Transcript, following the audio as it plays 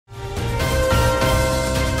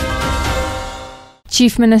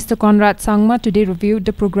Chief Minister Conrad Sangma today reviewed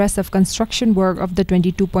the progress of construction work of the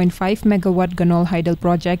 22.5 megawatt Ganol Hydel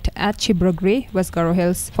Project at Chibragre, West Garo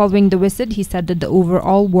Hills. Following the visit, he said that the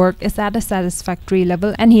overall work is at a satisfactory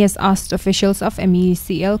level and he has asked officials of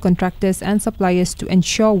MECL, contractors and suppliers to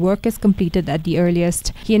ensure work is completed at the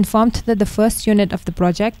earliest. He informed that the first unit of the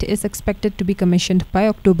project is expected to be commissioned by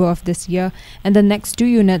October of this year and the next 2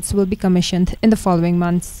 units will be commissioned in the following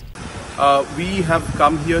months. We have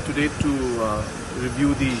come here today to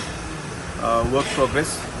review the work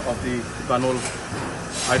progress of the Ganol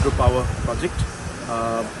Hydropower project.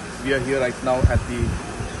 We are here right now at the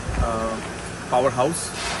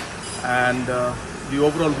powerhouse, and the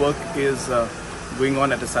overall work is going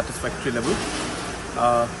on at a satisfactory level.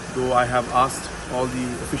 Though I have asked all the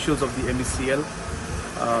officials of the MECL,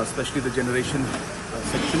 especially the generation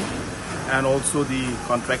section, and also the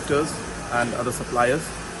contractors and other suppliers,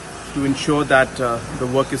 to ensure that the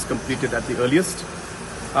work is completed at the earliest.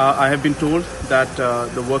 I have been told that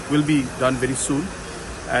the work will be done very soon,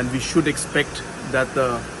 and we should expect that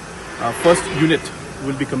the first unit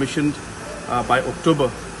will be commissioned by October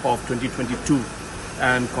of 2022,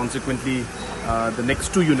 and consequently the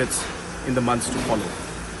next 2 units in the months to follow.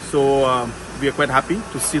 So we are quite happy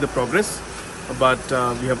to see the progress, but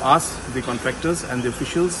we have asked the contractors and the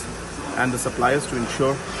officials and the suppliers to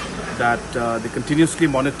ensure that they continuously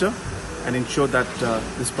monitor and ensure that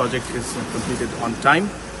this project is completed on time,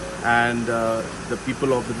 and the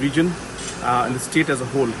people of the region and the state as a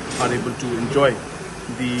whole are able to enjoy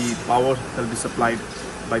the power that will be supplied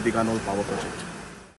by the Ganol Power Project.